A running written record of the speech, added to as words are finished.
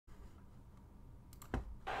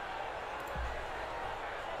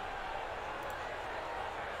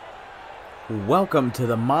Welcome to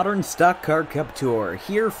the Modern Stock Car Cup Tour,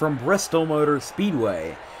 here from Bristol Motor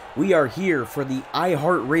Speedway. We are here for the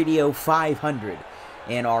iHeartRadio 500,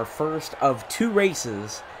 and our first of two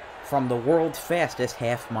races from the world's fastest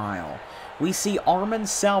half mile. We see Armin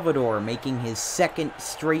Salvador making his second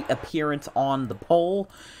straight appearance on the pole,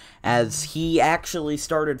 as he actually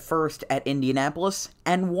started first at Indianapolis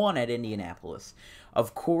and won at Indianapolis.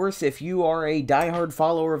 Of course, if you are a diehard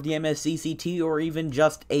follower of the MSCCT or even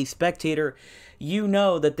just a spectator, you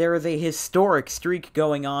know that there is a historic streak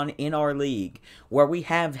going on in our league, where we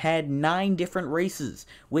have had 9 different races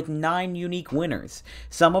with 9 unique winners.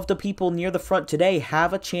 Some of the people near the front today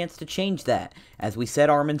have a chance to change that. As we said,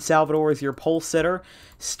 Armin Salvador is your pole sitter.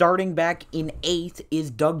 Starting back in 8th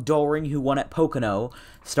is Doug Doring, who won at Pocono.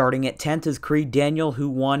 Starting at 10th is Creed Daniel, who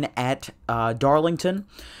won at Darlington.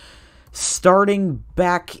 Starting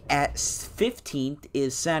back at 15th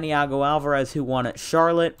is Santiago Alvarez, who won at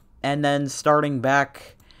Charlotte. And then starting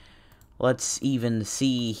back, let's even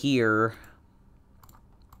see here.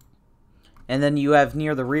 And then you have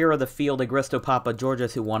near the rear of the field Agristo Papa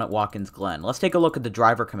Georges, who won at Watkins Glen. Let's take a look at the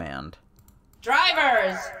driver command.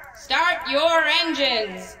 Drivers, start your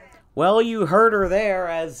engines! Well, you heard her there,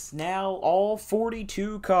 as now all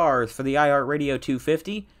 42 cars for the iHeartRadio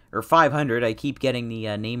 250, or 500, I keep getting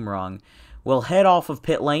the name wrong, will head off of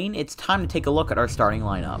pit lane. It's time to take a look at our starting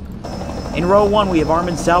lineup. In row 1, we have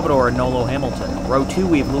Armin Salvador and Nolo Hamilton. Row 2,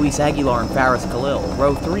 we have Luis Aguilar and Faris Khalil.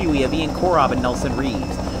 Row 3, we have Ian Korob and Nelson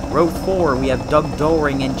Reeves. Row 4, we have Doug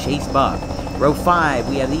Doring and Chase Buck. Row 5,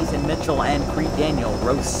 we have Ethan Mitchell and Creed Daniel.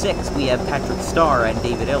 Row 6, we have Patrick Starr and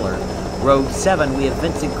David Iller. Row 7, we have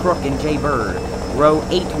Vincent Crook and Jay Bird. Row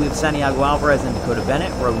 8, we have Santiago Alvarez and Dakota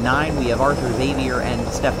Bennett. Row 9, we have Arthur Xavier and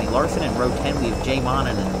Stephanie Larson. And row 10, we have Jay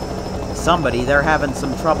Monin and somebody. They're having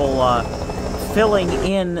some trouble filling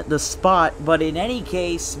in the spot. But in any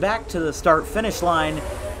case, back to the start-finish line,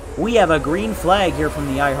 we have a green flag here from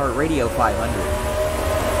the iHeartRadio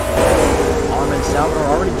 500. Armin Salvador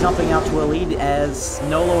already jumping out to a lead as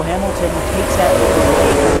Nolo Hamilton takes that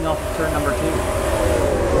lead coming off of turn number 2.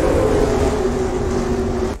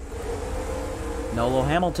 Nolo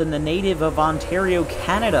Hamilton, the native of Ontario,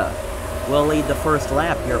 Canada, will lead the first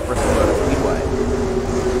lap here at Bristol Motor Speedway.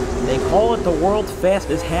 They call it the world's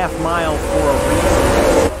fastest half mile for a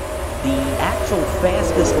reason. The actual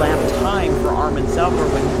fastest lap time for Armin Salvador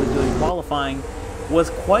when he was doing qualifying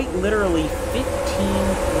was quite literally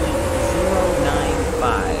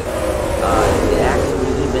 15.095. It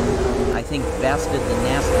actually even, I think, bested the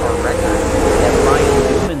NASCAR record that Ryan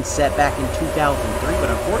Newman set back in 2003, but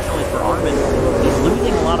unfortunately for Armin, he's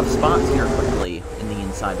losing a lot of spots here quickly in the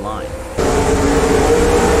inside line.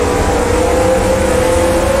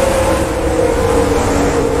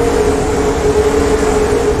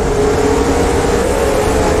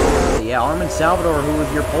 Yeah, Armin Salvador, who was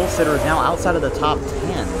your pole sitter, is now outside of the top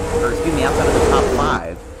 10, or excuse me, outside of the top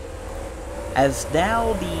 5. As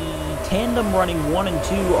now the tandem running 1 and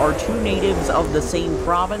 2 are 2 natives of the same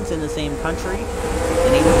province in the same country. The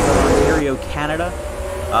natives of Ontario, Canada.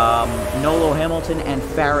 Nolo Hamilton and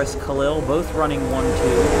Faris Khalil, both running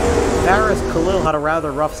 1-2. Faris Khalil had a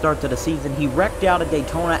rather rough start to the season. He wrecked out at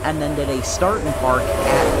Daytona and then did a start and park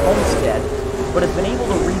at Homestead, but has been able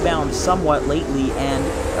to rebound somewhat lately, and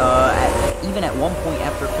even at one point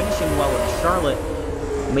after finishing well at Charlotte,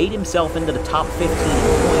 made himself into the top 15 in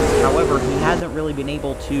points. However, he hasn't really been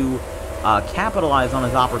able to capitalize on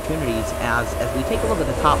his opportunities. As we take a look at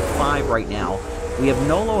the top 5 right now, we have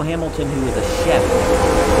Nolo Hamilton, who is a Chevy.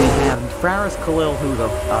 We have Faris Khalil, who's a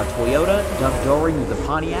Toyota. Doug Doring, who's a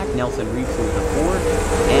Pontiac. Nelson Reeves, who's a Ford.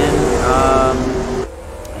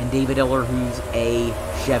 And David Iller, who's a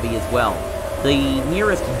Chevy as well. The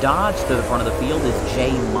nearest Dodge to the front of the field is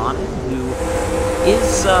Jay Monin, who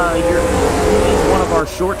is one of our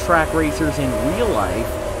short track racers in real life.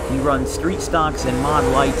 He runs street stocks and mod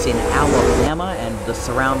lights in Alabama and the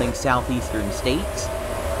surrounding southeastern states.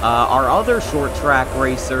 Our other short track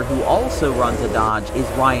racer who also runs a Dodge is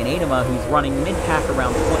Ryan Adema, who's running mid-pack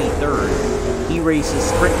around 23rd. He races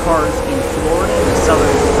sprint cars in Florida in the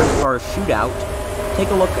Southern Sprint Cars Shootout. Take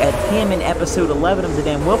a look at him in episode 11 of The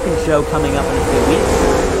Dan Wilkins Show coming up in a few weeks,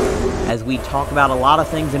 as we talk about a lot of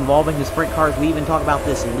things involving the sprint cars. We even talk about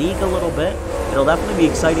this league a little bit. It'll definitely be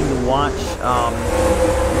exciting to watch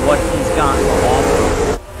what he's got to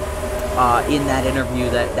offer in that interview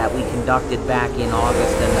that we conducted back in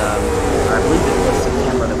August, and or I believe it was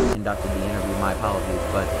September that we conducted the interview. My apologies,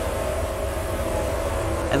 but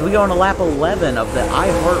as we go into lap 11 of the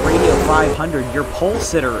iHeartRadio 500, your pole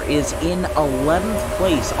sitter is in 11th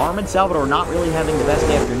place. Armin Salvador not really having the best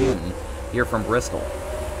afternoon here from Bristol.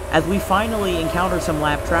 As we finally encounter some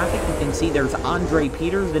lap traffic, you can see there's Andre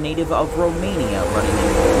Peters, the native of Romania, running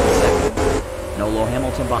in second. Nolo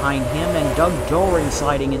Hamilton behind him, and Doug Doering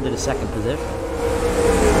sliding into the second position.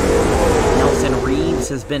 Nelson Reeves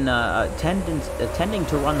has been attending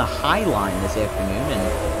to run the high line this afternoon,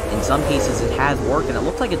 and in some cases it has worked, and it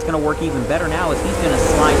looks like it's going to work even better now as he's going to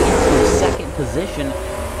slide into second position,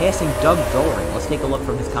 passing Doug Doering. Let's take a look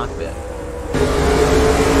from his cockpit.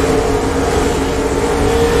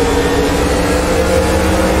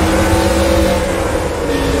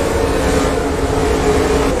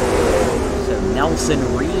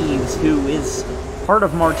 Nelson Reeves, who is part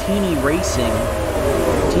of Martini Racing,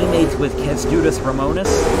 teammates with Kęstutis Ramonas,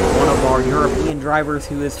 one of our European drivers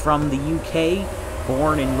who is from the UK,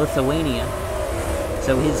 born in Lithuania.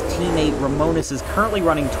 So his teammate Ramonas is currently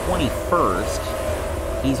running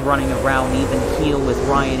 21st. He's running around even keel with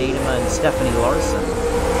Ryan Adema and Stephanie Larson.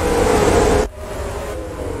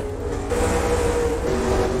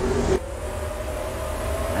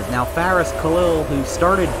 Now Faris Khalil, who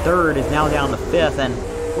started third, is now down to fifth, and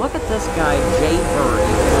look at this guy, Jay Bird.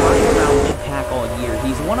 He's been running around mid-pack all year.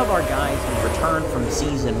 He's one of our guys who returned from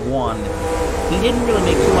Season 1. He didn't really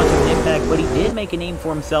make too much of an impact, but he did make a name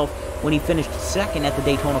for himself when he finished second at the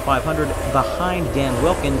Daytona 500 behind Dan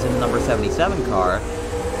Wilkins in the number 77 car.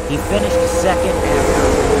 He finished second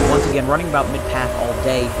after, once again, running about mid-pack all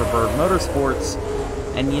day for Bird Motorsports.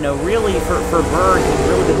 And, you know, really, for Bird, he's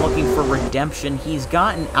really been looking for redemption. He's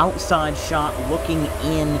got an outside shot looking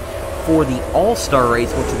in for the All-Star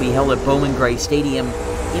race, which will be held at Bowman Gray Stadium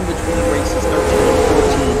in between races 13 and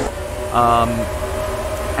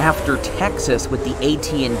 14, after Texas with the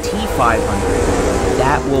AT&T 500.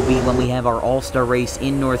 That will be when we have our All-Star race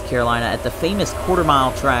in North Carolina at the famous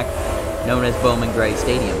quarter-mile track known as Bowman Gray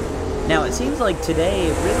Stadium. Now, it seems like today,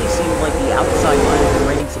 it really seems like the outside line has been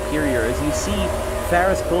reigning superior, as you see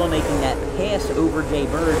Faris Khalil making that pass over Jay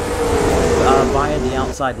Bird via the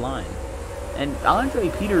outside line. And Andre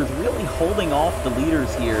Peters really holding off the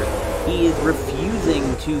leaders here. He is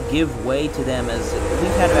refusing to give way to them, as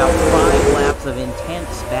we've had about 5 laps of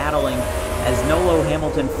intense battling as Nolo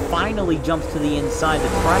Hamilton finally jumps to the inside to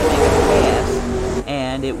try to make a pass,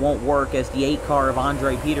 and it won't work as the 8 car of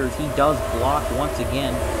Andre Peters, he does block once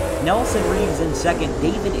again. Nelson Reeves in second,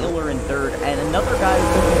 David Iller in third, and another guy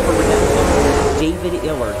who's looking for redemption, David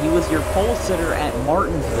Iller. He was your pole sitter at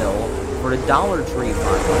Martinsville for the Dollar Tree 500,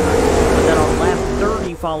 but then on lap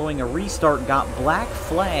 30 following a restart got black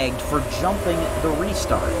flagged for jumping the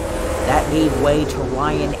restart. That gave way to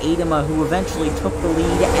Ryan Adema, who eventually took the lead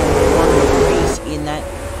and won the race in that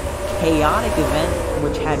chaotic event,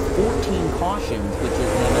 which had 14 cautions, which is the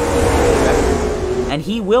MSCCT record. And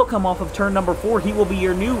he will come off of turn number 4. He will be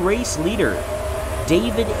your new race leader.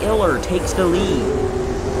 David Iller takes the lead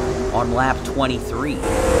on lap 23.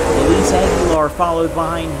 Luis Aguilar followed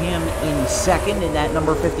behind him in second in that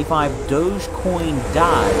number 55 Dogecoin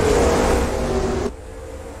Dodge.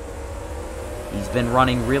 He's been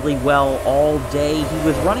running really well all day. He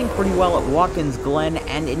was running pretty well at Watkins Glen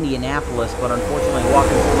and Indianapolis, but unfortunately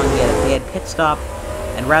Watkins Glen, he had a bad pit stop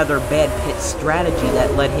and rather bad pit strategy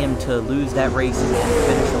that led him to lose that race and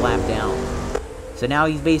finish a lap down. So now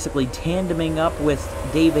he's basically tandeming up with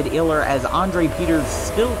David Iller as Andre Peters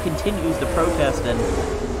still continues to protest and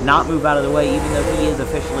not move out of the way, even though he is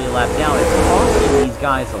officially a lap down. It's costing these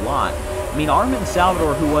guys a lot. I mean, Armin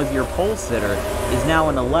Salvador, who was your pole sitter, is now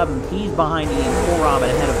in 11th. He's behind Ian Kohlrabi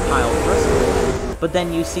and ahead of Kyle Bristol. But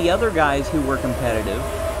then you see other guys who were competitive,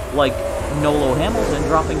 like Nolo Hamilton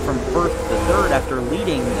dropping from first to third after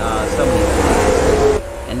leading so many times.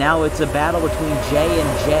 And now it's a battle between Jay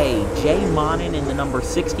and Jay. Jay Monin in the number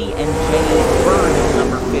 60 and Jay Bird in the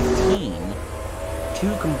number 15.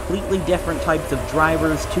 Two completely different types of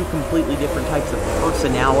drivers, two completely different types of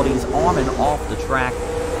personalities on and off the track.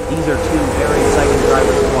 These are two very exciting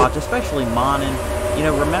drivers to watch, especially Monin. You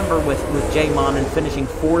know, remember with Jay Monin finishing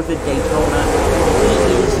 4th at Daytona,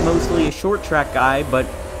 he is mostly a short track guy, but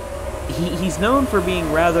he's known for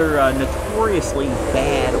being rather notoriously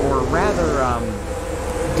bad, or rather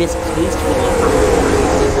distasteful of road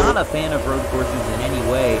courses. He's not a fan of road courses in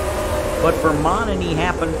any way. But for Monin, he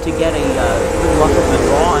happened to get a good luck of the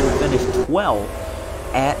draw and finish 12th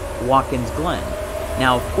at Watkins Glen.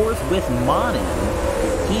 Now, of course, with Monin,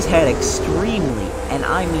 he's had extremely, and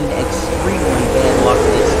I mean extremely bad luck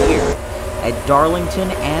this year. At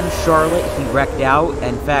Darlington and Charlotte, he wrecked out.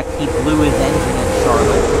 In fact, he blew his engine at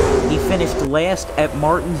Charlotte. He finished last at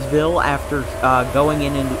Martinsville after going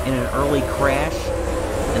in an early crash.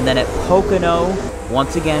 And then at Pocono,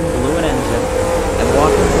 once again, blew an engine. At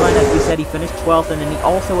Watkins Glen, as we said, he finished 12th, and then he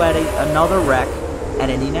also had another wreck at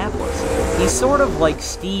Indianapolis. He's sort of like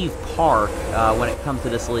Steve Park when it comes to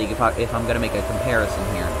this league, if I'm going to make a comparison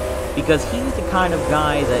here. Because he's the kind of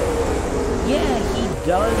guy that, yeah, he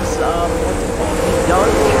does, he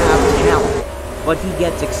does have talent, but he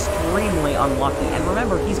gets extremely unlucky. And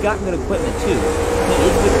remember, he's got good equipment too. He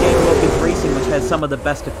is with Dan Wilkins Racing, which has some of the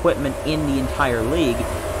best equipment in the entire league.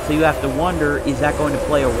 So you have to wonder, is that going to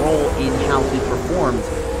play a role in how he performs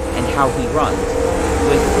and how he runs?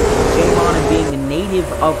 With Jay Monin being a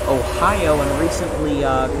native of Ohio and recently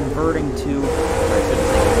converting to, I shouldn't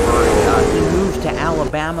say converting, he moved to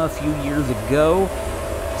Alabama a few years ago.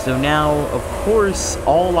 So now, of course,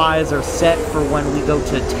 all eyes are set for when we go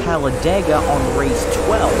to Talladega on race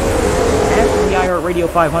 12. After the iHeartRadio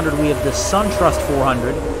 500, we have the SunTrust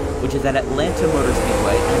 400, which is at Atlanta Motor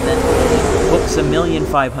Speedway, and then the Books A Million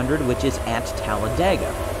 500, which is at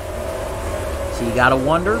Talladega. So you gotta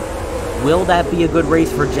wonder, will that be a good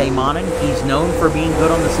race for Jay Monin? He's known for being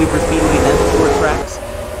good on the super speedways and the short tracks.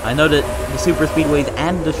 I know that the super speedways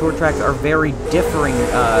and the short tracks are very differing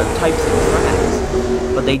types of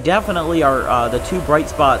tracks, but they definitely are the two bright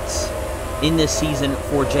spots in this season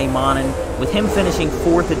for Jay Monin, with him finishing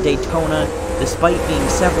 4th at Daytona, despite being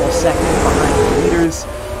several seconds behind the leaders.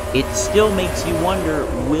 It still makes you wonder,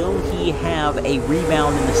 will he have a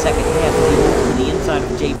rebound in the second half as he moves to the inside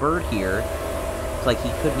of Jay Bird here? It's like he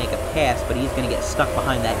could make a pass, but he's going to get stuck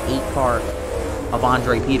behind that 8 car of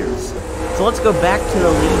Andre Peters. So let's go back to the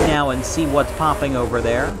lead now and see what's popping over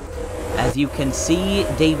there. As you can see,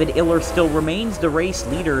 David Iller still remains the race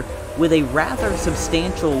leader with a rather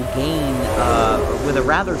substantial gain, with a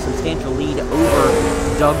rather substantial lead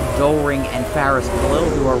over Doug Doering and Farris Khalil,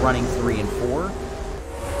 who are running 3 and 4.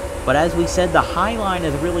 But as we said, the high line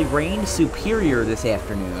has really reigned superior this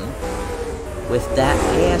afternoon, with that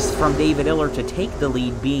pass from David Iller to take the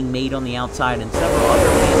lead being made on the outside and several other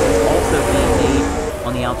passes also being made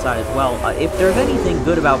on the outside as well. If there's anything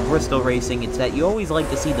good about Bristol racing, it's that you always like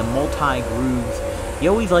to see the multi-grooves. You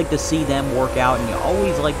always like to see them work out, and you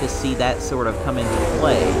always like to see that sort of come into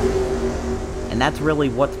play. And that's really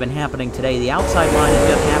what's been happening today. The outside line has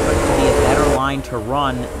just happened to be a better line to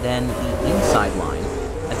run than the inside line.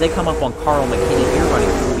 As they come up on Carl McKinney here, running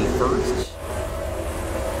 41st.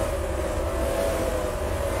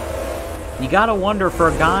 You gotta wonder, for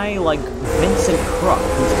a guy like Vincent Crook,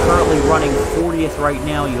 who's currently running 40th right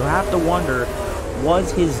now, you have to wonder,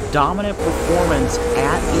 was his dominant performance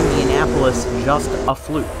at Indianapolis just a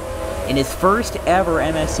fluke? In his first ever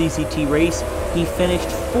MSCCT race, he finished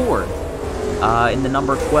 4th in the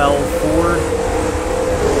number 12 Ford.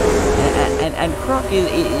 And Crook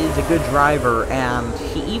is a good driver, and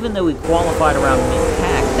even though he qualified around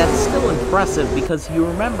mid-pack, that's still impressive because you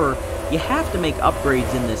remember, you have to make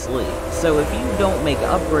upgrades in this league. So if you don't make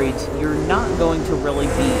upgrades, you're not going to really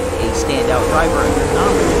be a standout driver, and you're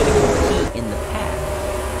not really going to compete in the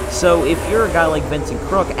pack. So if you're a guy like Vincent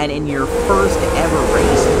Crook, and in your first ever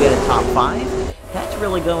race you get a top 5, that's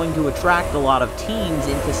really going to attract a lot of teams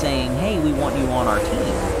into saying, hey, we want you on our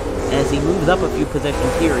team. And as he moves up a few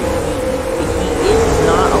positions here, he is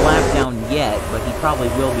not a lap down yet, but he probably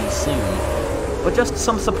will be soon. But just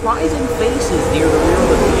some surprising faces near the rear of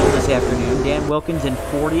the field this afternoon. Dan Wilkins in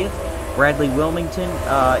 40th, Bradley Wilmington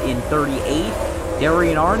in 38th,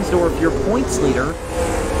 Darian Arnsdorf, your points leader,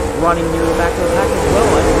 running near the back of the pack as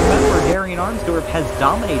well. And remember, Darian Arnsdorf has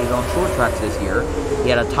dominated on short tracks this year. He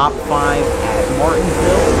had a top 5 at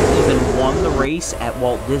Martinsville, even won the race at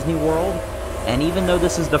Walt Disney World. And even though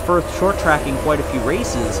this is the first short track in quite a few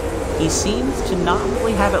races, he seems to not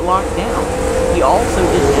really have it locked down. He also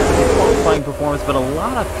didn't have a good qualifying performance, but a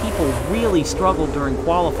lot of people really struggled during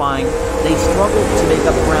qualifying. They struggled to make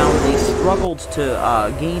up ground, they struggled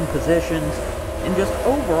to gain positions, and just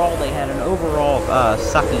overall, they had an overall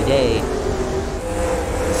sucky day.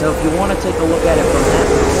 So if you want to take a look at it from that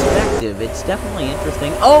perspective, it's definitely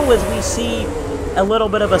interesting. Oh, as we see a little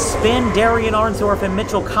bit of a spin, Darian Arnsdorf and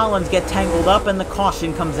Mitchell Collins get tangled up, and the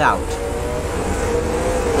caution comes out.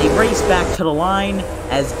 They race back to the line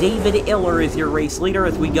as David Iller is your race leader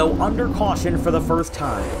as we go under caution for the first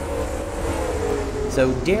time.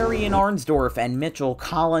 So Darian Arnsdorf and Mitchell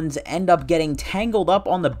Collins end up getting tangled up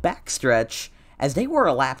on the backstretch as they were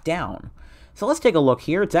a lap down. So let's take a look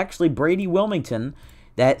here. It's actually Brady Wilmington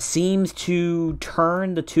that seems to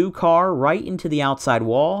turn the 2-car right into the outside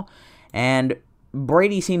wall, and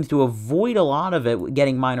Brady seems to avoid a lot of it,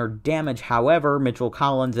 getting minor damage. However, Mitchell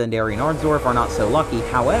Collins and Darian Arnsdorf are not so lucky.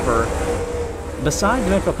 However, besides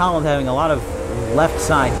Mitchell Collins having a lot of left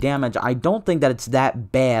side damage, I don't think that it's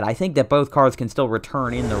that bad. I think that both cars can still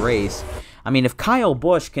return in the race. I mean, if Kyle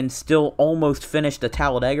Busch can still almost finish the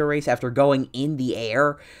Talladega race after going in the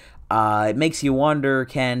air, it makes you wonder,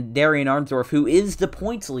 can Darian Arnsdorf, who is the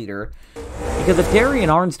points leader, because if Darian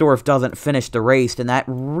Arnsdorf doesn't finish the race, then that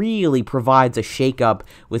really provides a shakeup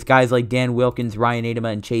with guys like Dan Wilkins, Ryan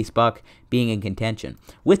Adema, and Chase Buck being in contention.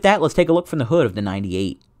 With that, let's take a look from the hood of the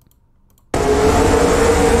 98.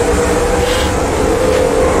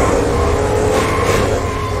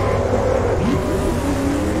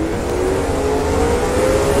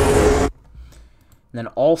 And then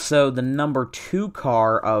also the number 2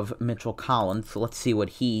 car of Mitchell Collins. So let's see what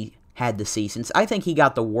he had to see, since I think he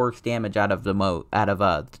got the worst damage out of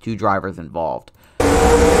the 2 drivers involved.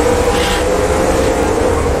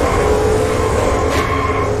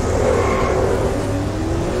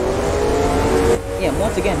 Yeah,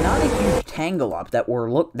 once again, not a huge tangle up that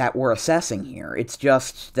we're assessing here. It's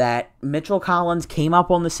just that Mitchell Collins came up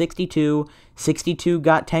on the 62. 62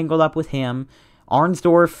 got tangled up with him.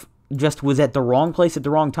 Arnsdorf just was at the wrong place at the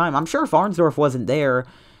wrong time. I'm sure if Arnsdorf wasn't there,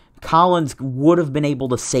 Collins would have been able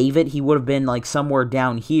to save it. He would have been like somewhere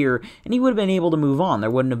down here, and he would have been able to move on. There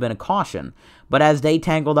wouldn't have been a caution. But as they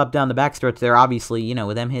tangled up down the backstretch there, obviously, you know,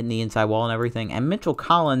 with them hitting the inside wall and everything, and Mitchell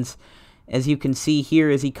Collins, as you can see here,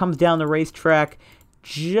 as he comes down the racetrack,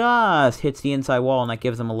 just hits the inside wall, and that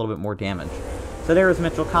gives him a little bit more damage. So there is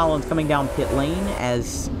Mitchell Collins coming down pit lane.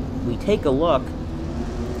 As we take a look,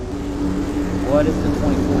 what is the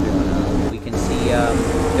 24 doing? We can see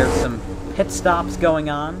there's some pit stops going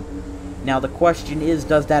on. Now the question is,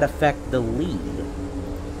 does that affect the lead?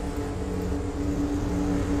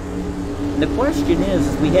 The question is,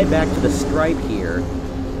 as we head back to the stripe here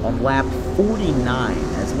on lap 49,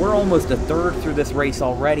 as we're almost a third through this race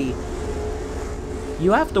already,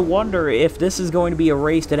 you have to wonder if this is going to be a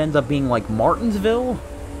race that ends up being like Martinsville,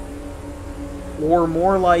 or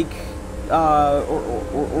more like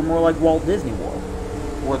or more like Walt Disney World,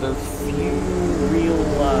 where there's few real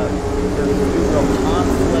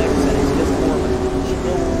conflicts, and it's just more of a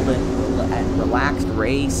chilled and relaxed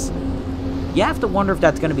race. You have to wonder if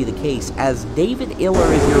that's going to be the case, as David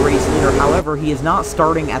Iller is your race leader. However, he is not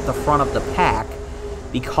starting at the front of the pack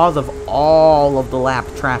because of all of the lap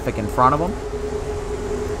traffic in front of him.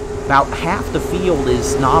 About half the field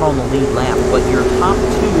is not on the lead lap, but your top 2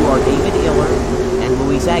 are David Iller and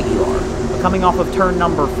Luis Aguilar. But coming off of turn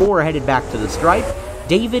number 4, headed back to the stripe,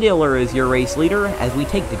 David Iller is your race leader as we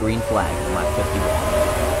take the green flag in lap 51.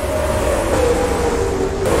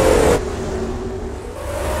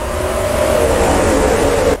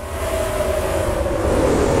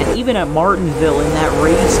 And even at Martinsville, in that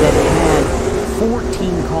race that had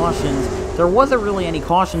 14 cautions, there wasn't really any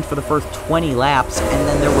cautions for the first 20 laps, and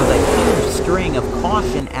then there was a huge string of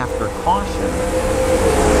caution after caution.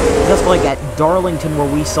 Just like at Darlington,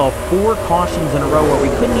 where we saw 4 cautions in a row where we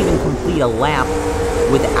couldn't even complete a lap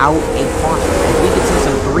without a caution. As we can see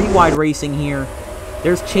some 3-wide racing here.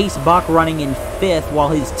 There's Chase Buck running in 5th, while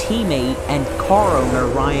his teammate and car owner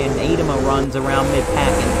Ryan Adema runs around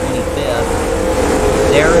mid-pack in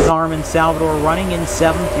 25th. There is Armin Salvador running in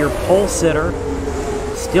 7th, your pole sitter,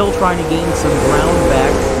 still trying to gain some ground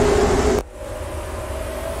back,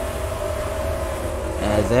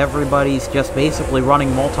 as everybody's just basically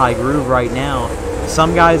running multi-groove right now.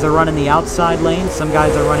 Some guys are running the outside lane, some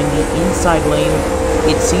guys are running the inside lane.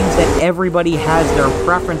 It seems that everybody has their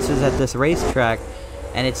preferences at this racetrack,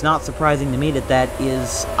 and it's not surprising to me that that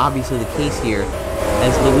is obviously the case here,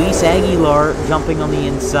 as Luis Aguilar jumping on the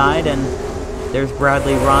inside, and there's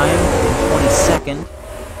Bradley Rhyme in 22nd.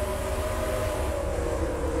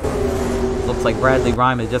 Looks like Bradley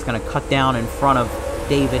Rhyme is just going to cut down in front of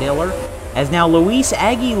David Iller, as now Luis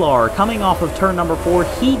Aguilar, coming off of turn number 4,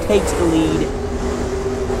 he takes the lead.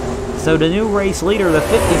 So the new race leader, the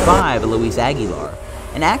 55, Luis Aguilar.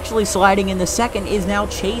 And actually sliding in the second is now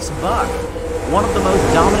Chase Buck, one of the most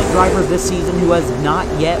dominant drivers this season who has not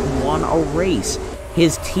yet won a race.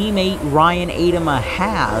 His teammate Ryan Adema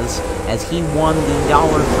has, as he won the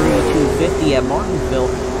 $3.50 at Martinsville.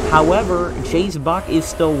 However, Chase Buck is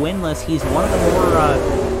still winless. He's one of the more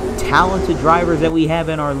talented drivers that we have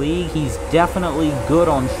in our league. He's definitely good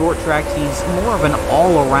on short tracks. He's more of an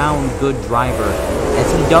all-around good driver,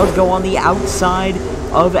 as he does go on the outside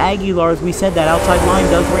of Aguilar. As we said, that outside line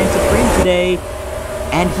does reign supreme today,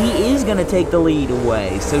 and he is going to take the lead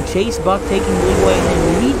away. So Chase Buck taking the lead away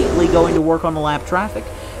and immediately going to work on the lap traffic,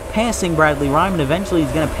 passing Bradley Rhyme, and eventually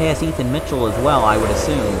he's going to pass Ethan Mitchell as well, I would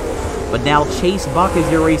assume. But now Chase Buck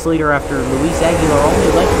is your race leader after Luis Aguilar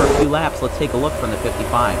only led for a few laps. Let's take a look from the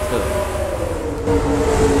 55, too.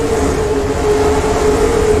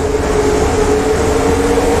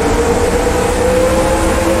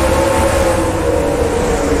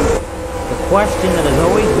 The question that has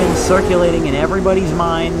always been circulating in everybody's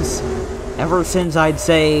minds ever since I'd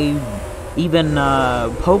say even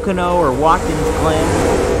Pocono or Watkins Glen,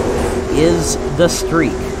 is the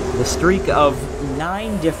streak. The streak of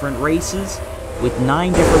 9 different races with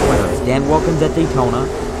 9 different winners. Dan Wilkins at Daytona,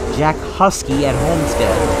 Jack Husky at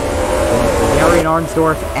Homestead, Marion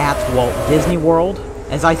Arnsdorf at Walt Disney World,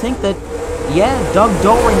 as I think that, yeah, Doug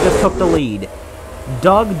Doering just took the lead.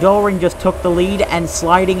 Doug Doering just took the lead, and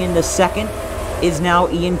sliding into second is now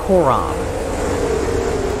Ian Korob.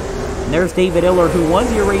 And there's David Iller, who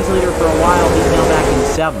was your race leader for a while. He's now back in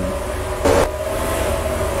 7th.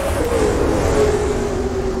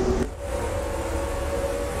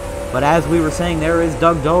 But as we were saying, there is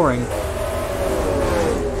Doug Doering.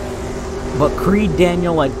 But Creed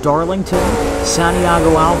Daniel at Darlington,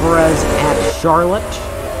 Santiago Alvarez at Charlotte,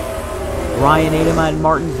 Ryan Adema at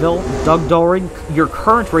Martinsville, Doug Doering, your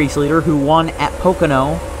current race leader, who won at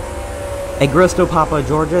Pocono, Agristo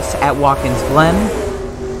Papageorgis at Watkins Glen,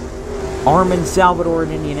 Armin Salvador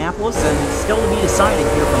in Indianapolis, and still to be decided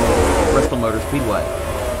here from Bristol Motor Speedway.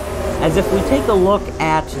 As if we take a look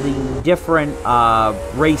at the different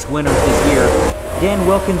race winners this year, Dan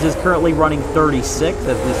Wilkins is currently running 36th,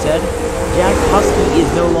 as we said. Jack Husky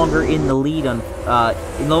is no longer in the lead,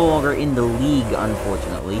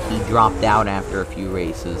 unfortunately. He dropped out after a few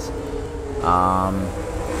races.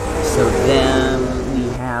 So then we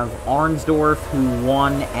have Arnsdorf, who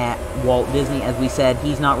won at Walt Disney. As we said,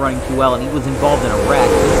 he's not running too well, and he was involved in a wreck.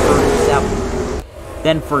 He's 37th.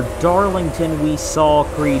 Then for Darlington, we saw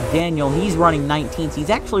Creed Daniel. He's running 19th. He's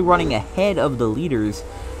actually running ahead of the leaders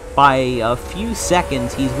by a few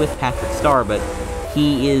seconds. He's with Patrick Starr, but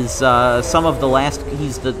he is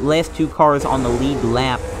he's the last 2 cars on the lead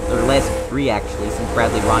lap, or last 3 actually, since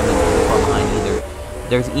Bradley Ryman isn't far behind either.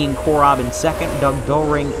 There's Ian Korob in 2nd, Doug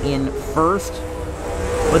Doering in 1st.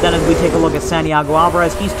 But then as we take a look at Santiago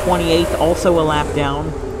Alvarez, he's 28th, also a lap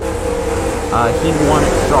down. He won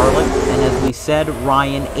at Charlotte, and as we said,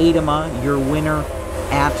 Ryan Adema, your winner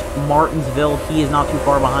at Martinsville, he is not too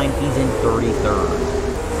far behind. He's in 33rd.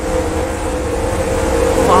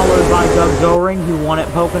 Followed by Doug Doering, who won at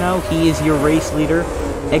Pocono. He is your race leader.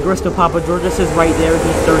 Agristo Papageorgis is right there.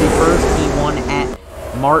 He's 31st. He won at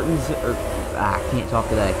I can't talk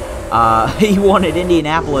today. He won at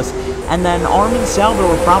Indianapolis. And then Armin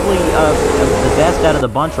Salvador, probably the best out of the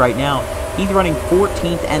bunch right now. He's running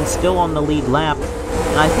 14th and still on the lead lap.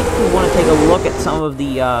 And I think we want to take a look at some of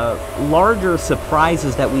the larger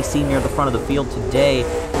surprises that we see near the front of the field today.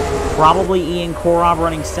 Probably Ian Korob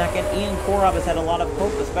running 2nd. Ian Korob has had a lot of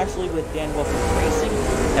hope, especially with Dan Wilkins Racing.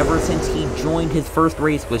 Ever since he joined his first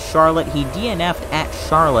race with Charlotte, he DNF'd at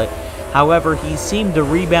Charlotte. However, he seemed to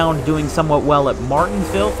rebound, doing somewhat well at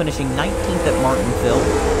Martinsville, finishing 19th at Martinsville,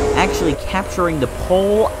 actually capturing the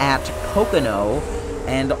pole at Pocono,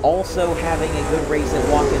 and also having a good race at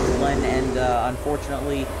Watkins Glen, and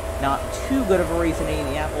unfortunately not too good of a race in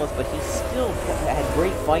Indianapolis, but he still had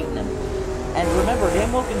great fight in him. And remember,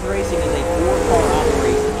 Dan Wilkins Racing is a 4-car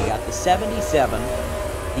operation. You got the 77,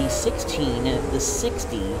 the 16, the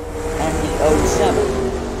 60, and the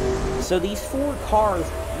 07. So these 4 cars,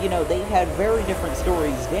 you know, they've had very different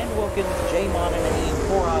stories. Dan Wilkins, Jay Monin, and Ian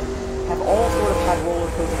Korob have all sort of had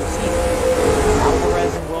roller coaster seasons.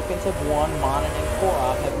 Alvarez and Wilkins have won, Monin and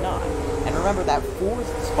Korob have not. And remember, that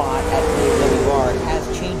 4th spot at KWR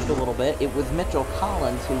has changed a little bit. It was Mitchell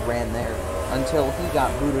Collins who ran there until he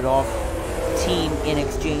got booted off team in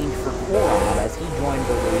exchange for Korob as he joined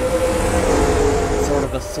the league. Sort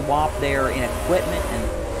of a swap there in equipment, and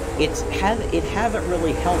it hasn't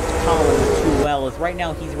really helped Collins too well, as right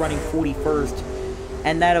now he's running 41st,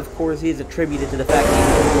 and that of course is attributed to the fact that he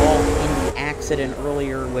was involved in the accident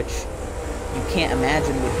earlier, which you can't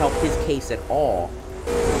imagine would help his case at all.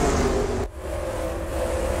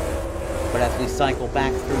 But as we cycle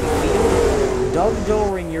back through the field, Doug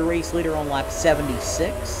Doering, your race leader on lap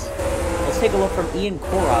 76. Let's take a look from Ian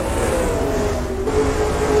Korob.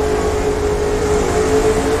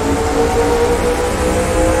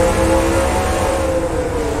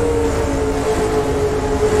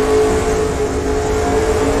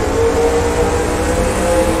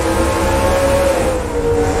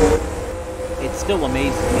 It still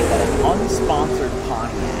amazes me that an unsponsored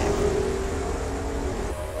Pontiac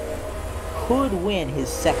could win his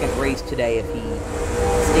 2nd race today if he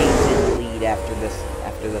stays in the lead after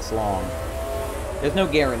this long. There's no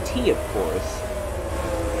guarantee, of course.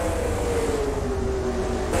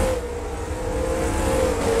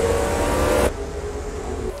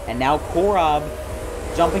 And now Korob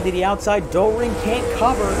jumping to the outside. Doering can't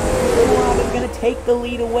cover. Korob is going to take the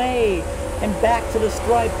lead away. And back to the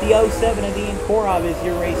stripe. The 07 of Ian Korob is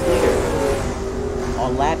your race leader.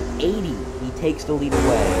 On lap 80, he takes the lead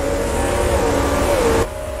away.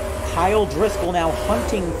 Kyle Driscoll now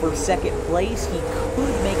hunting for second place. He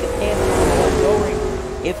could make a pass on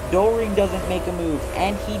Doring if Doring doesn't make a move,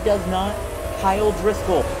 and he does not. Kyle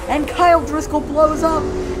Driscoll, and Kyle Driscoll blows up,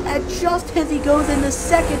 and just as he goes into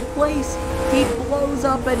second place, he blows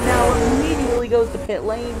up and now immediately goes to pit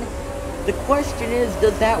lane. The question is,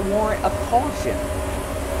 does that warrant a caution?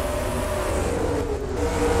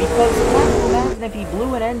 Because imagine if he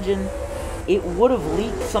blew an engine, it would have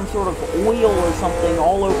leaked some sort of oil or something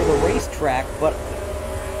all over the racetrack, but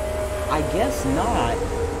I guess not.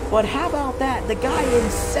 But how about that? The guy in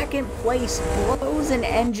second place blows an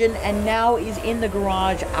engine and now is in the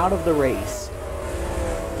garage out of the race.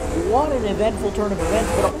 What an eventful turn of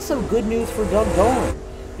events, but also good news for Doug Doran.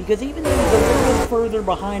 Because even though he's a little further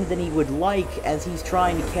behind than he would like as he's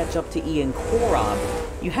trying to catch up to Ian Korob,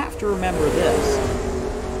 you have to remember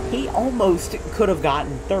this. He almost could have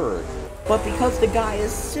gotten third. But because the guy,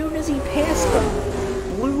 as soon as he passed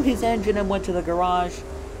him, blew his engine and went to the garage,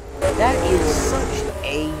 that is such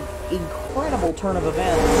a incredible turn of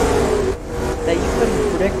events that you couldn't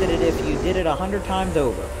have predicted it if you did it 100 times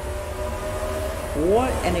over.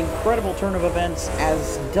 What an incredible turn of events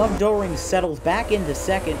as Doug Doring settles back into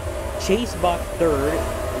second, Chase Buck third,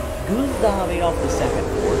 Goose David off the second,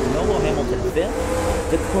 fourth, Nolo Hamilton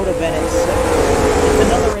fifth, Dakota Bennett sixth. It's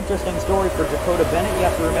another interesting story for Dakota Bennett. You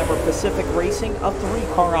have to remember Pacific Racing, a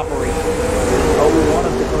three-car operation. 01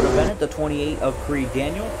 of Dakota Bennett, the 28 of Creed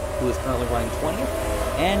Daniel, who is currently running 20th,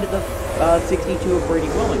 and the 62 of Brady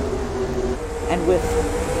Willington. And with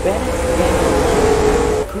Bennett,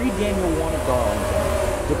 Daniel, Creed Daniel won at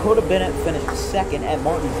Darlington. Dakota Bennett finished second at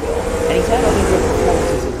Martinsville, and he's had other good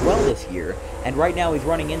performances as well this year. And right now he's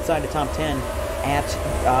running inside the top 10 at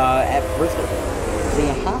Bristol. So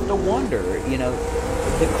you have to wonder, you know,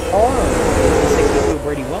 the car is the 62 of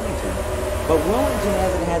Brady Willington, but Willington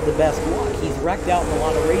hasn't had the best luck. He's wrecked out in a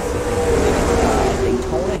lot of races, including at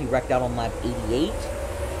Daytona. He wrecked out on lap 88.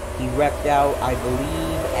 He wrecked out, I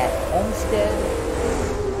believe, at Homestead.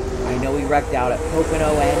 I know he wrecked out at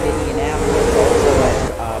Pocono and Indianapolis, also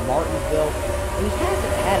at Martinsville. He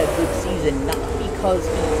hasn't had a good season, not because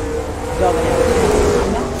he doesn't have talent.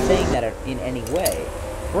 I'm not saying that in any way.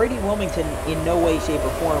 Brady Wilmington, in no way, shape, or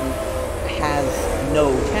form, has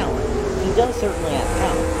no talent. He does certainly have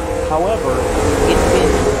talent. However, it's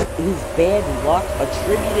been his bad luck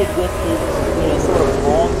attributed with his, sort of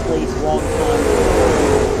wrong place, wrong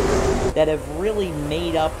time, that have really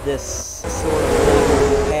made up this sort of thing.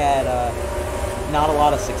 We've had not a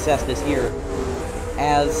lot of success this year.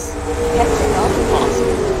 As catching up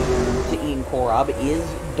possibly to Ian Korob is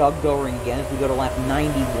Doug Doring again as we go to lap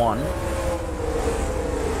 91.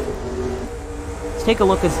 Let's take a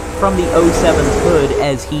look from the 07's hood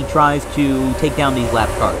as he tries to take down these lap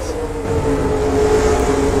cars.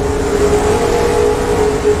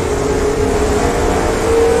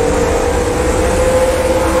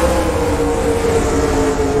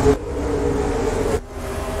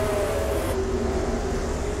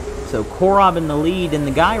 So Korob in the lead, and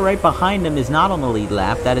the guy right behind him is not on the lead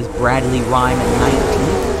lap. That is Bradley Rhyme at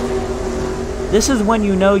 19th. This is when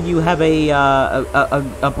you know you have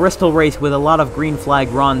a Bristol race with a lot of green flag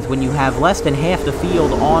runs, when you have less than half the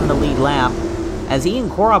field on the lead lap, as Ian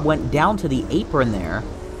Korob went down to the apron there.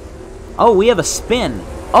 Oh, we have a spin.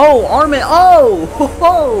 Oh, Armin,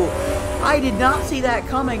 oh! I did not see that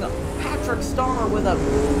coming. Patrick Starr with a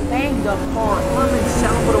banged-up car. Armin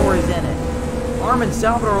Salvador is in it. Armin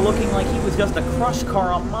Salvador looking like he was just a crush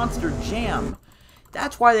car on Monster Jam.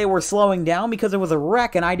 That's why they were slowing down, because there was a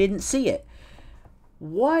wreck and I didn't see it.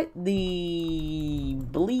 What the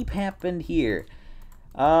bleep happened here?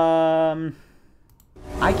 I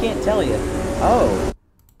can't tell you. Oh.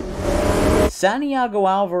 Santiago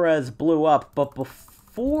Alvarez blew up, but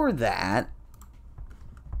before that...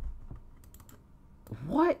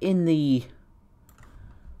 What in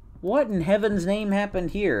heaven's name happened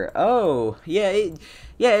here? Oh, yeah,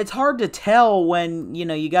 it's hard to tell when,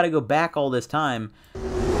 you gotta go back all this time.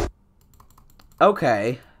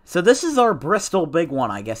 Okay. So this is our Bristol big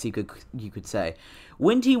one, I guess you could say.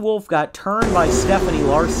 Winty Wolf got turned by Stephanie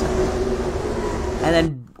Larson. And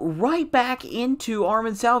then right back into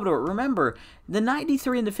Armin Salvador. Remember, the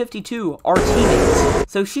 93 and the 52 are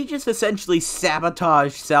teammates. So she just essentially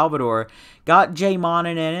sabotaged Salvador. Got Jay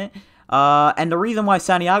Monin in it. And the reason why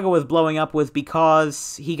Santiago was blowing up was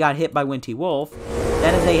because he got hit by Winty Wolf.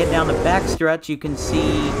 Then as they head down the backstretch, you can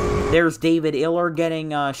see there's David Iller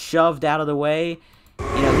getting shoved out of the way.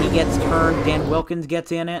 He gets turned. Dan Wilkins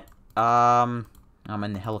gets in it. I'm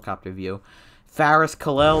in the helicopter view. Faris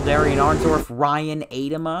Kalel, Darian Arnsdorf, Ryan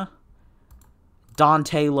Adema,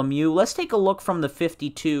 Dante Lemieux. Let's take a look from the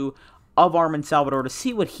 52. of Armin Salvador to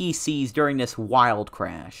see what he sees during this wild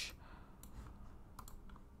crash.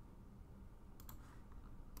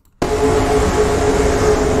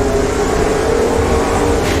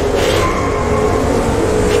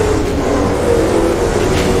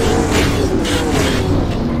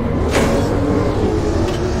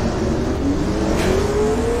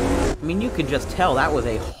 You could just tell that was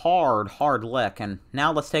a hard lick. And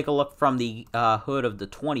now let's take a look from the hood of the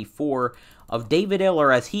 24 of David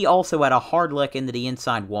Iller, as he also had a hard lick into the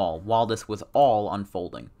inside wall while this was all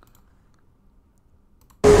unfolding.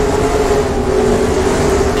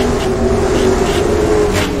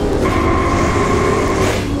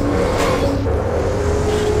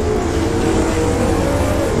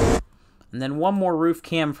 And then one more roof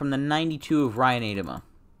cam from the 92 of Ryan Adema.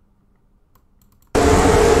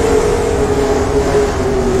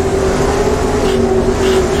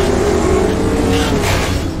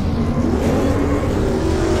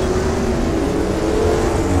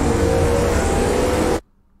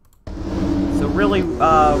 Really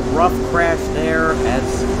rough crash there,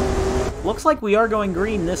 as looks like we are going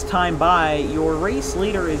green this time by. Your race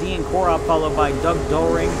leader is Ian Korob, followed by Doug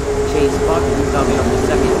Doring, Chase Buck, who's coming up to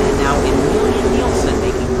second, and now Emilia Nielsen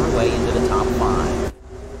making her way into the top 5.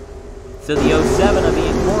 So the 07 of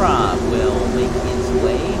Ian Korob will make his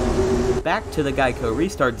way back to the Geico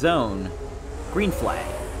restart zone. Green flag.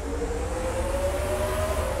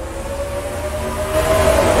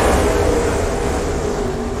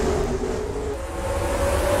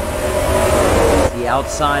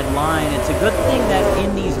 Outside line. It's a good thing that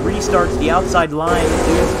in these restarts the outside line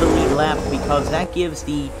is the lead lap, because that gives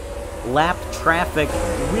the lap traffic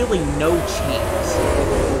really no chance.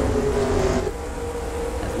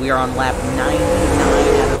 As we are on lap 99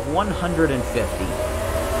 out of 150.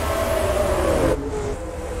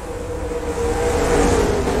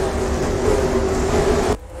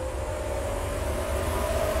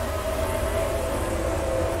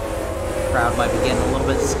 Crowd might be getting a little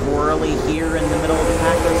bit squirrely here in the middle of the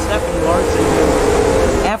pack. Though Stephanie Larson,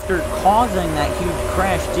 who, after causing that huge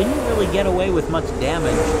crash, didn't really get away with much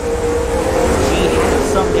damage. She had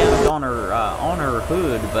some damage on her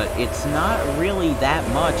hood, but it's not really that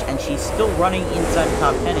much, and she's still running inside the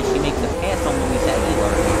top 10 as she makes a pass on Louise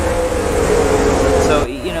Aguilar here. So,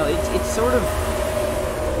 you know, it's sort of,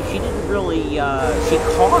 she didn't really, she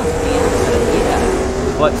caused the accident, yeah.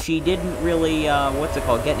 But she didn't really,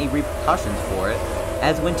 get any repercussions for it,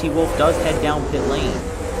 as Winty Wolf does head down pit lane.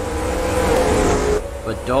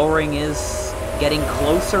 But Doring is getting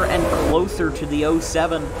closer and closer to the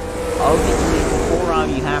 07 of Ian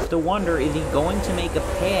Korob. You have to wonder, is he going to make a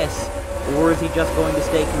pass, or is he just going to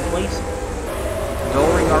stay complacent?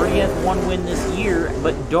 Doring already has one win this year,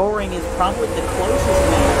 but Doring is probably the closest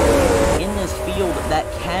man in this field that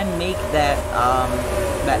can make that,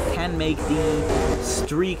 the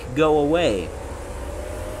streak go away.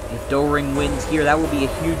 If Doring wins here, that will be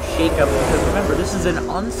a huge shakeup, because remember, this is an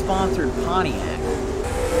unsponsored Pontiac.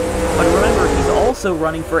 But remember, he's also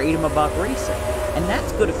running for Adema Bach Racing, and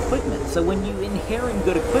that's good equipment. So when you inherit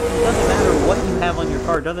good equipment, it doesn't matter what you have on your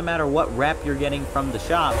car, it doesn't matter what rep you're getting from the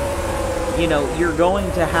shop. You know, you're going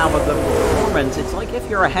to have a good performance. It's like if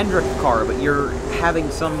you're a Hendrick car, but you're having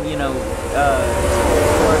some, foreign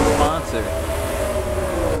sponsor.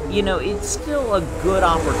 You know, it's still a good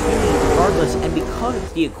opportunity regardless, and because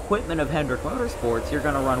it's the equipment of Hendrick Motorsports, you're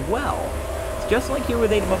going to run well. It's just like here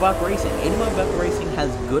with Adema Bach Racing. Adema Bach Racing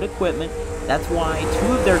has good equipment. That's why 2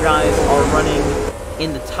 of their guys are running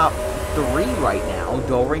in the top 3 right now.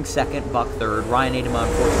 Doring second, Buck third. Ryan Adema,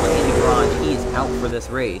 unfortunately, in the garage. He is out for this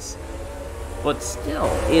race. But still,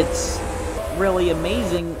 it's really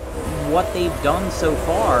amazing what they've done so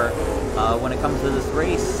far when it comes to this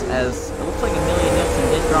race, as it looks like Emilia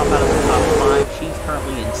Nielsen did drop out of the top 5. She's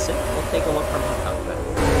currently in 6th. We'll take a look from her cockpit.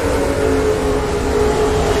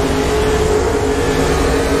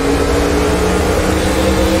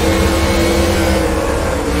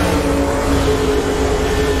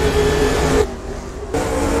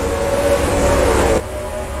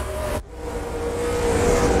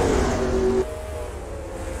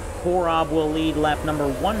 Korob will lead lap number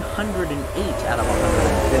 108 out of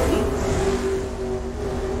 150.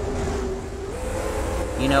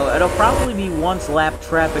 You know, it'll probably be once lap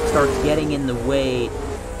traffic starts getting in the way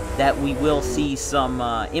that we will see some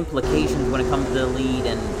implications when it comes to the lead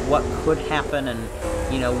and what could happen and,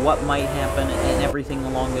 you know, what might happen and everything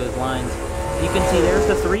along those lines. You can see there's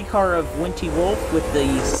the 3-car of Winty Wolf with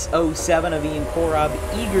the 07 of Ian Korob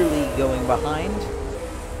eagerly going behind.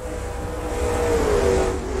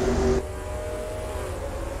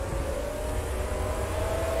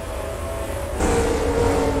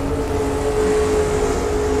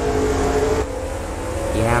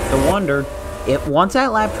 have to wonder, once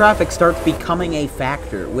that lap traffic starts becoming a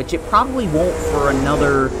factor, which it probably won't for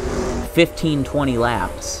another 15-20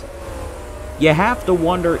 laps, you have to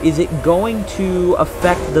wonder, is it going to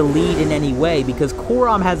affect the lead in any way? Because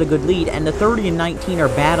Coram has a good lead, and the 30 and 19 are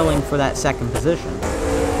battling for that second position.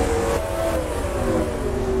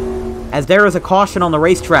 As there is a caution on the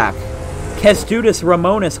racetrack, Kęstutis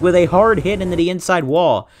Ramonas with a hard hit into the inside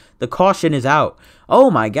wall. The caution is out.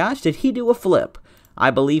 Oh my gosh, did he do a flip?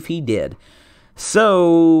 I believe he did.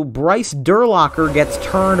 So, Bryce Durlacher gets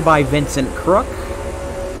turned by Vincent Crook.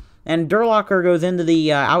 And Durlacher goes into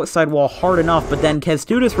the outside wall hard enough, but then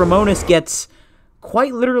Kęstutis Ramonas gets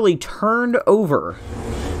quite literally turned over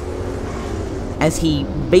as he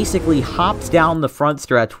basically hops down the front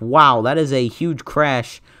stretch. Wow, that is a huge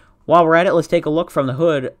crash. While we're at it, let's take a look from the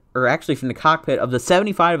hood, or actually from the cockpit, of the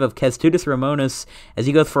 75 of Kęstutis Ramonas as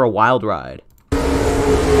he goes for a wild ride.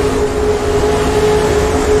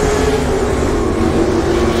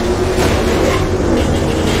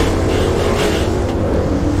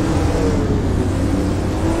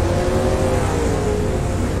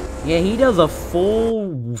 Yeah, he does a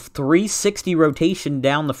full 360 rotation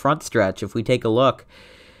down the front stretch, if we take a look.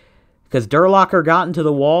 Because Durlacher got into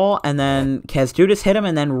the wall, and then Kęstutis hit him,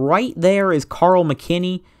 and then right there is Carl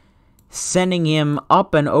McKinney, sending him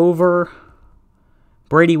up and over.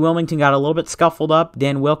 Brady Wilmington got a little bit scuffled up.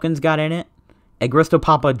 Dan Wilkins got in it. Egristo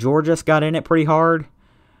Papa Georges got in it pretty hard.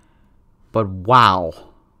 But wow.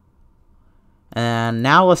 And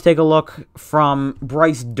now let's take a look from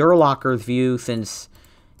Bryce Durlacher's view, since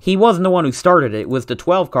he wasn't the one who started it. It was the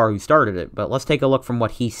 12 car who started it. But let's take a look from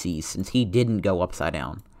what he sees, since he didn't go upside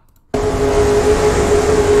down.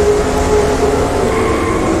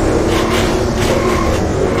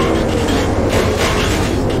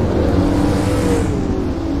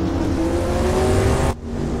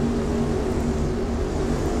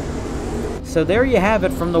 So there you have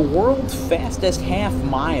it, from the world's fastest half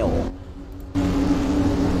mile.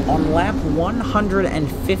 On lap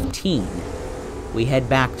 115, we head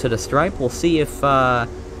back to the stripe. We'll see if the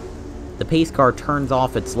pace car turns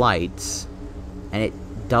off its lights, and it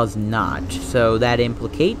does not. So that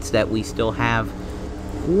implicates that we still have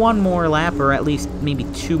one more lap, or at least maybe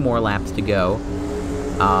 2 more laps to go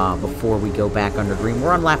before we go back under green.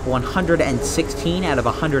 We're on lap 116 out of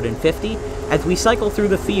 150. As we cycle through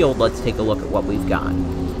the field, let's take a look at what we've got.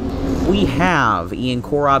 We have Ian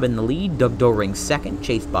Corab in the lead, Doug Doring second,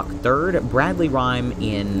 Chase Buck third, Bradley Rhyme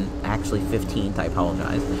in, actually 15th, I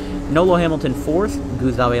apologize, Nolo Hamilton fourth,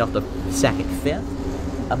 Gustav Adolf the second, fifth,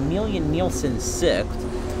 Emilian Nielsen sixth,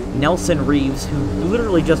 Nelson Reeves, who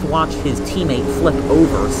literally just watched his teammate flip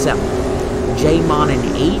over, seventh, Jay Mon in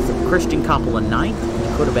eighth, Christian Koppel in ninth,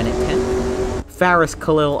 Dakota Bennett 10th, Faris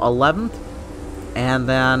Khalil 11th, and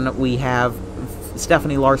then we have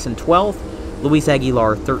Stephanie Larson 12th, Luis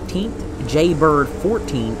Aguilar 13th, Jay Bird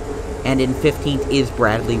 14th, and in 15th is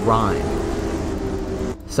Bradley Rhyme.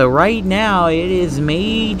 So right now, it is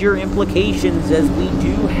major implications, as we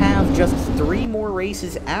do have just 3 more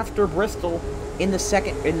races after Bristol in the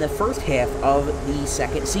first half of the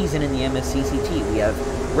second season in the MSCCT. We have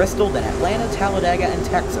Bristol, then Atlanta, Talladega, and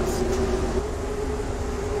Texas.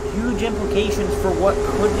 Huge implications for what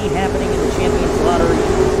could be happening in the Champions Lottery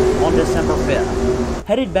on December 5th.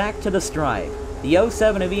 Headed back to the stripe, the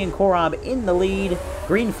 07 of Ian Corab in the lead,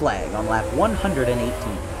 green flag on lap 118.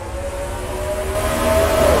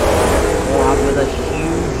 Corab with a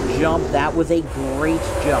huge jump. That was a great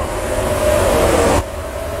jump.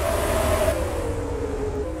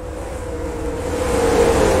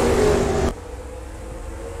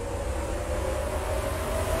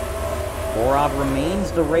 Corab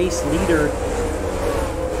remains the race leader.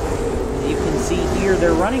 You can see here,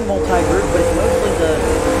 they're running multi-group, but it's mostly the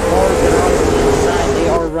cars that are on the inside. They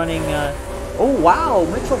are running, oh wow,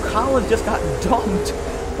 Mitchell Collins just got dumped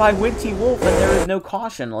by Winty Wolf, and there is no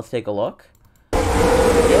caution. Let's take a look. Yeah,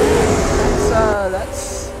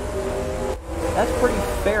 that's pretty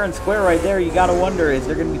fair and square right there. You gotta wonder, is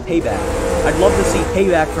there gonna be payback? I'd love to see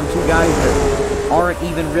payback from 2 guys that aren't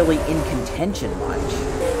even really in contention much.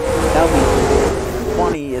 That would be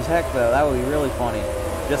funny as heck, though. That would be really funny,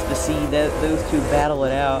 just to see those 2 battle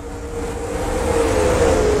it out.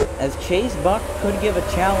 As Chase Buck could give a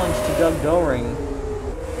challenge to Doug Doring,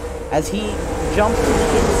 as he jumps to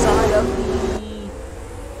the inside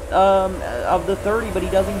of the 30, but he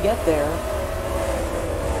doesn't get there.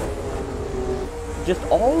 Just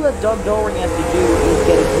all that Doug Doring has to do is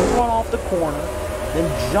get a good run off the corner,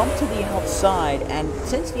 then jump to the outside, and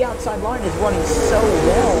since the outside line is running so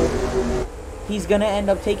well, he's going to end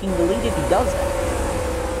up taking the lead if he does that.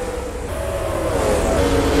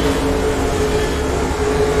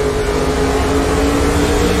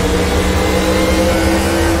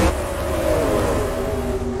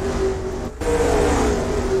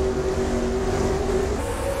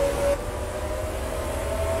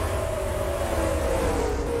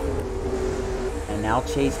 now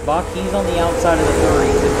Chase Buck, he's on the outside of the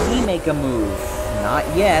 30. Could he make a move? Not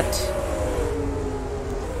yet.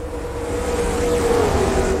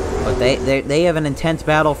 But they have an intense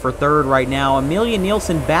battle for third right now. Amelia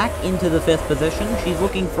Nielsen back into the 5th position. She's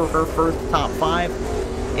looking for her first top 5.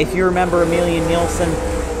 If you remember Amelia Nielsen,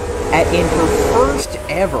 in her first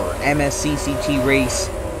ever MSCCT race,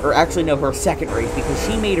 or actually no, her second race, because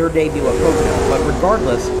she made her debut at Pocono, but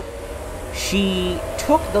regardless, she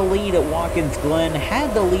took the lead at Watkins Glen,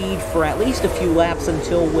 had the lead for at least a few laps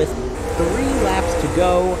until with 3 laps to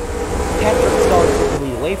go, Patrick Starr took the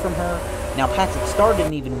lead away from her. Now, Patrick Starr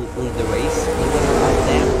didn't even lead the race. The winner of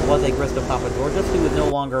that was a Bristol Papa Georgios, who is no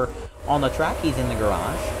longer on the track. He's in the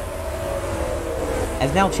garage.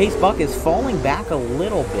 As now Chase Buck is falling back a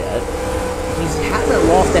little bit. He hasn't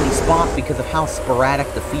lost any spots because of how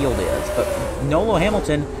sporadic the field is. But Nolo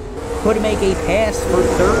Hamilton could make a pass for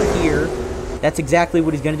third here. That's exactly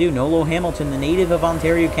what he's going to do. Nolo Hamilton, the native of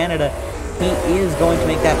Ontario, Canada, he is going to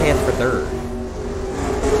make that pass for third.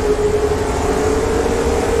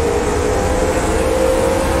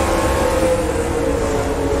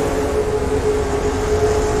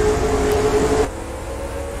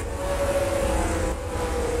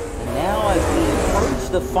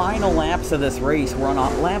 The final laps of this race, we're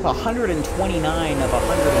on lap 129 of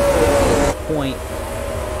 150 at this point.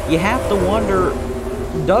 You have to wonder,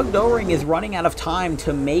 Doug Doering is running out of time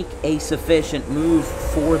to make a sufficient move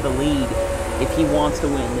for the lead if he wants to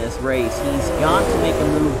win this race. He's got to make a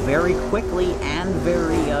move very quickly and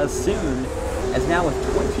very soon, as now with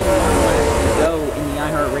 21 laps to go in the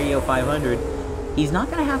iHeartRadio 500, he's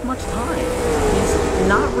not going to have much time. He's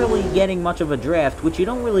not really getting much of a draft, which you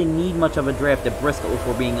don't really need much of a draft at Bristol, if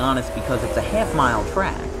we're being honest, because it's a half-mile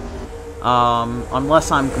track. Unless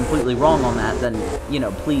I'm completely wrong on that, then, you know,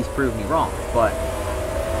 please prove me wrong. But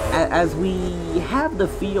as we have the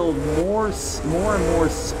field more and more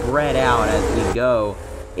spread out as we go,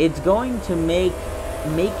 it's going to make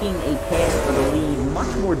making a pass for the lead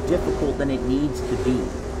much more difficult than it needs to be.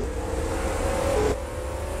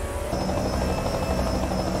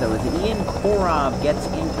 So as Ian Korob gets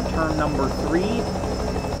into turn number 3,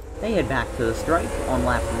 they head back to the stripe on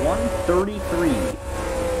lap 133.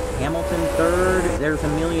 Hamilton third, there's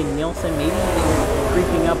Amelia Nielsen, maybe even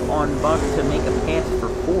creeping up on Buck to make a pass for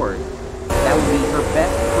fourth. That would be her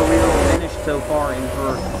best career finish so far in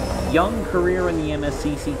her young career in the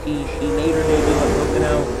MSCCT. She made her debut at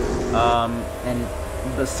Pocono, and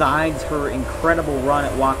besides her incredible run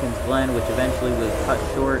at Watkins Glen, which eventually was cut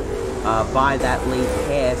short by that late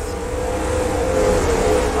pass,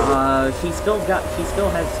 she still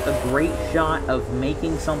has a great shot of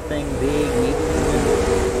making something big, maybe even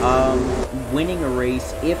winning a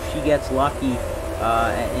race if she gets lucky,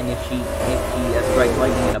 and if she strikes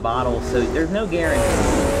lightning in a bottle. So there's no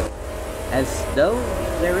guarantee. As though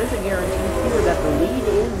there is a guarantee here that the lead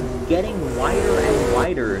is getting wider and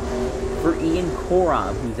wider for Ian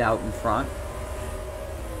Korob, who's out in front.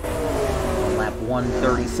 Lap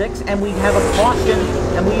 136, and we have a caution,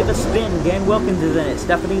 and we have a spin. Dan Wilkins is in it.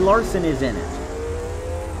 Stephanie Larson is in it.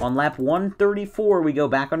 On lap 134, we go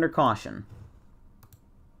back under caution.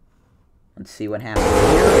 Let's see what happens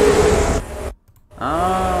here.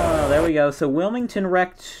 Oh, there we go. So Wilmington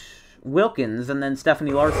wrecked Wilkins, and then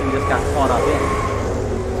Stephanie Larson just got caught up in.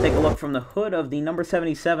 Let's take a look from the hood of the number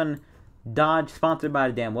 77 Dodge, sponsored by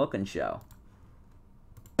the Dan Wilkins Show.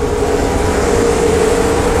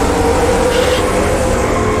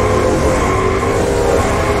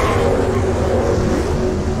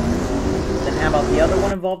 How about the other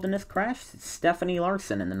one involved in this crash? It's Stephanie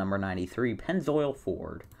Larson in the number 93 Pennzoil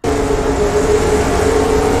Ford.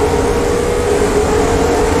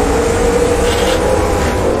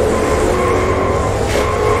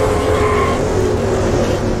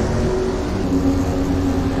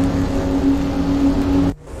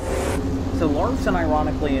 So Larson,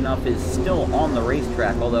 ironically enough, is still on the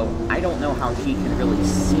racetrack, although I don't know how she can really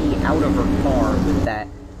see out of her car with that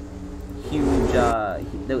huge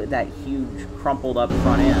crumpled up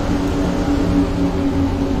front end.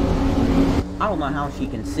 I don't know how she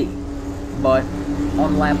can see, but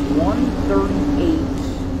on lap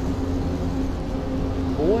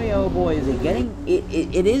 138, boy oh boy, is it getting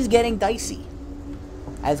it is getting dicey,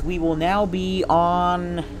 as we will now be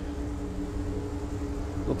on,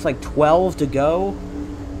 looks like 12 to go.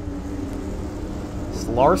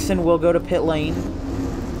 Larson will go to pit lane.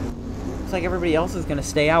 Looks like everybody else is going to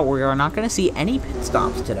stay out. We are not going to see any pit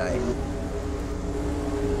stops today.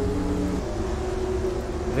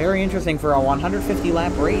 Very interesting for a 150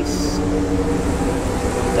 lap race.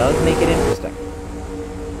 It does make it interesting.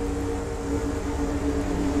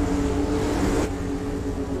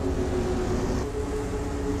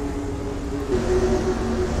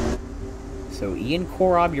 So Ian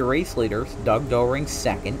Korob, your race leaders. Doug Doering,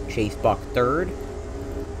 second. Chase Buck, third.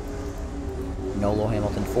 Nolo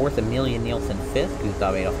Hamilton, fourth. Amelia Nielsen, fifth.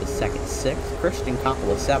 Gustav Adolf, second, sixth. Christian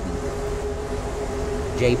Coppola, seventh.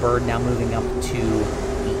 Jay Bird now moving up to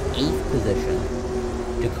the 8th position.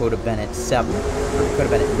 Dakota Bennett, 7th. Or Dakota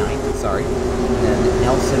Bennett, 9th, sorry. And then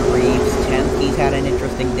Nelson Reeves, 10th. He's had an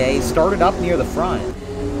interesting day. Started up near the front.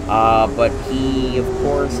 But he, of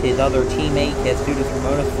course, his other teammate, Kazudis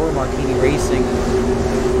Ramonas for Martini Racing,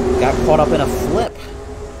 got caught up in a flip.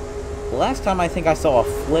 The last time I think I saw a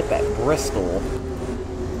flip at Bristol.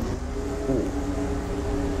 Ooh.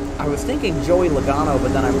 I was thinking Joey Logano,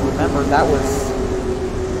 but then I remembered that was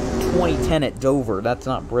 2010 at Dover. That's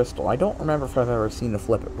not Bristol. I don't remember if I've ever seen a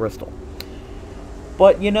flip at Bristol.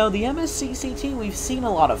 But, you know, the MSCCT, we've seen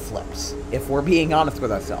a lot of flips, if we're being honest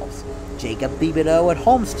with ourselves. Jacob Bibideau at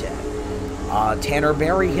Homestead. Tanner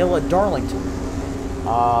Berryhill at Darlington.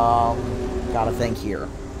 Gotta think here.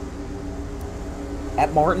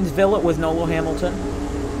 At Martinsville, it was Nolo Hamilton.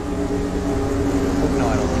 No,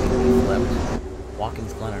 I don't think anybody flipped.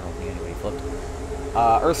 Watkins Glen, I don't think anybody flipped.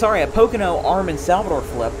 At Pocono, Armin Salvador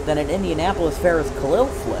flipped. Then at Indianapolis, Ferris Khalil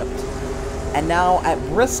flipped. And now at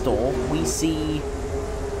Bristol, we see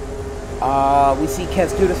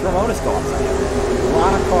Kazudis Ramonas go upside down. A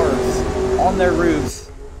lot of cars on their roofs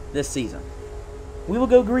this season. We will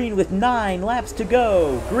go green with 9 laps to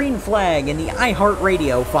go. Green flag in the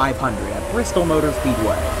iHeartRadio 500 at Bristol Motor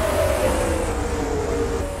Speedway.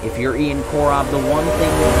 If you're Ian Korob, the one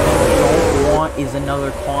thing you don't want is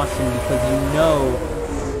another caution, because you know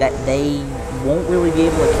that they won't really be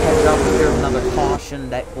able to catch up if there's another caution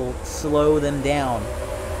that will slow them down.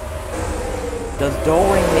 Does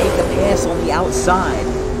Doering make a pass on the outside?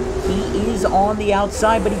 He is on the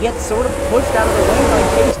outside, but he gets sort of pushed out of the way by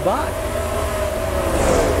Chase Buck.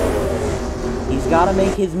 He's got to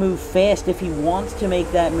make his move fast if he wants to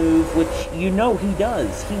make that move, which you know he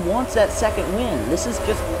does. He wants that second win. This is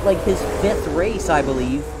just like his 5th race, I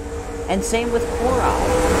believe. And same with Korob.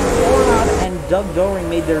 Korob and Doug Doering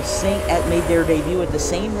made their debut at the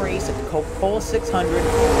same race at the Coca-Cola 600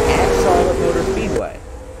 at Charlotte Motor Speedway.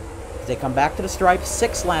 As they come back to the stripe,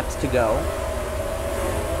 6 laps to go.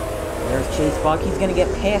 There's Chase Buck. He's going to get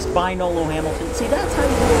passed by Nolo Hamilton. See, that's how you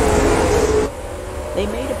do it. They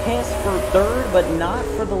made a pass for 3rd, but not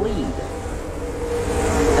for the lead.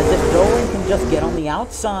 As if Doering can just get on the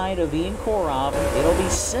outside of Ian Korob, it'll be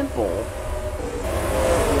simple.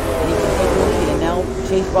 And he can take the lead. And now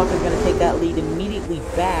Chase Buck is going to take that lead immediately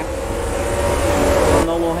back from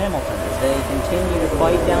Nolo Hamilton as they continue to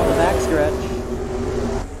fight down the backstretch.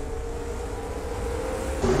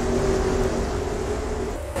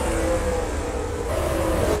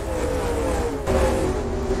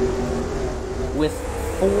 With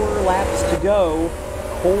 4 laps to go,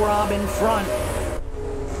 Korob in front.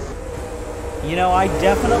 You know, I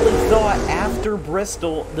definitely thought after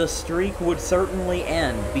Bristol, the streak would certainly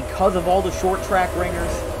end because of all the short track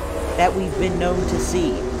ringers that we've been known to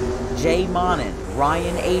see. Jay Monin,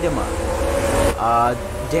 Ryan Adema,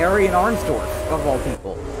 Darian Arnsdorf, of all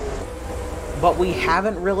people. But we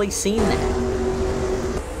haven't really seen that.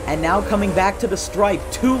 And now coming back to the stripe,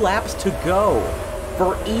 2 laps to go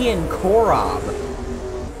for Ian Korob.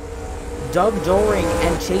 Doug Doering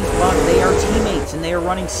and Chase Buck, they are teammates, and they are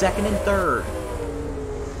running 2nd and 3rd.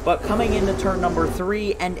 But coming into turn number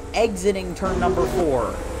 3 and exiting turn number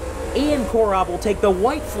 4, Ian Korob will take the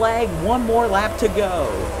white flag. 1 more lap to go.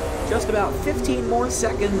 Just about 15 more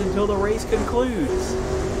seconds until the race concludes.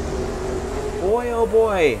 Boy, oh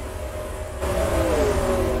boy.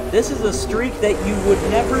 This is a streak that you would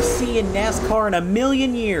never see in NASCAR in a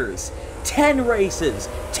million years. 10 races,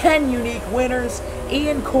 10 unique winners.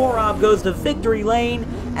 Ian Korob goes to victory lane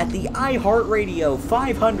at the iHeartRadio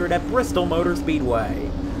 500 at Bristol Motor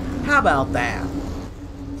Speedway. How about that?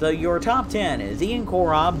 So your top 10 is Ian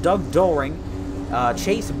Korob, Doug Doering,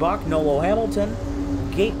 Chase Buck, Nolo Hamilton,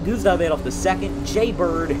 Gustav Adolf II, Jay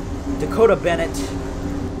Bird, Dakota Bennett,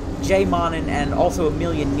 Jay Monin, and also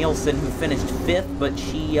Amelia Nielsen, who finished 5th, but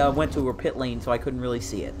she went to her pit lane, so I couldn't really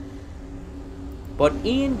see it. But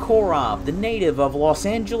Ian Korob, the native of Los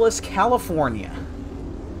Angeles, California,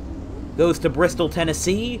 goes to Bristol,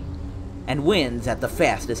 Tennessee, and wins at the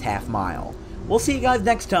fastest half mile. We'll see you guys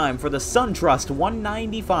next time for the SunTrust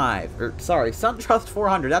 195, SunTrust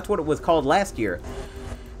 400, that's what it was called last year.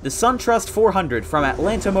 The SunTrust 400 from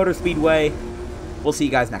Atlanta Motor Speedway. We'll see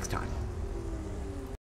you guys next time.